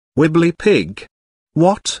Wibbly pig.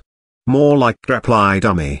 What? More like reply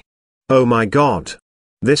dummy. Oh my god.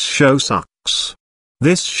 This show sucks.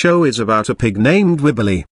 This show is about a pig named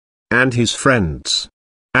Wibbly. And his friends.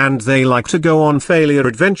 And they like to go on failure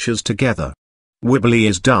adventures together. Wibbly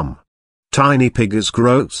is dumb. Tiny pig is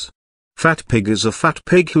gross. Fat pig is a fat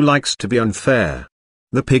pig who likes to be unfair.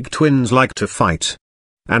 The pig twins like to fight.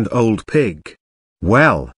 And old pig.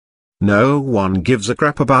 Well. No one gives a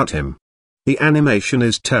crap about him. The animation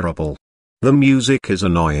is terrible. The music is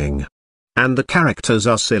annoying. And the characters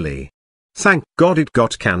are silly. Thank God it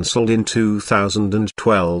got cancelled in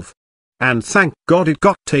 2012. And thank God it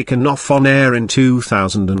got taken off on air in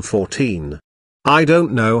 2014. I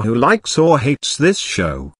don't know who likes or hates this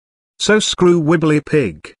show. So screw Wibbly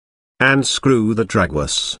pig. And screw the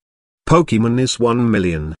Dragwas. Pokemon is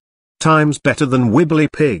 1,000,000 times better than Wibbly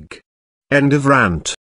pig. End of rant.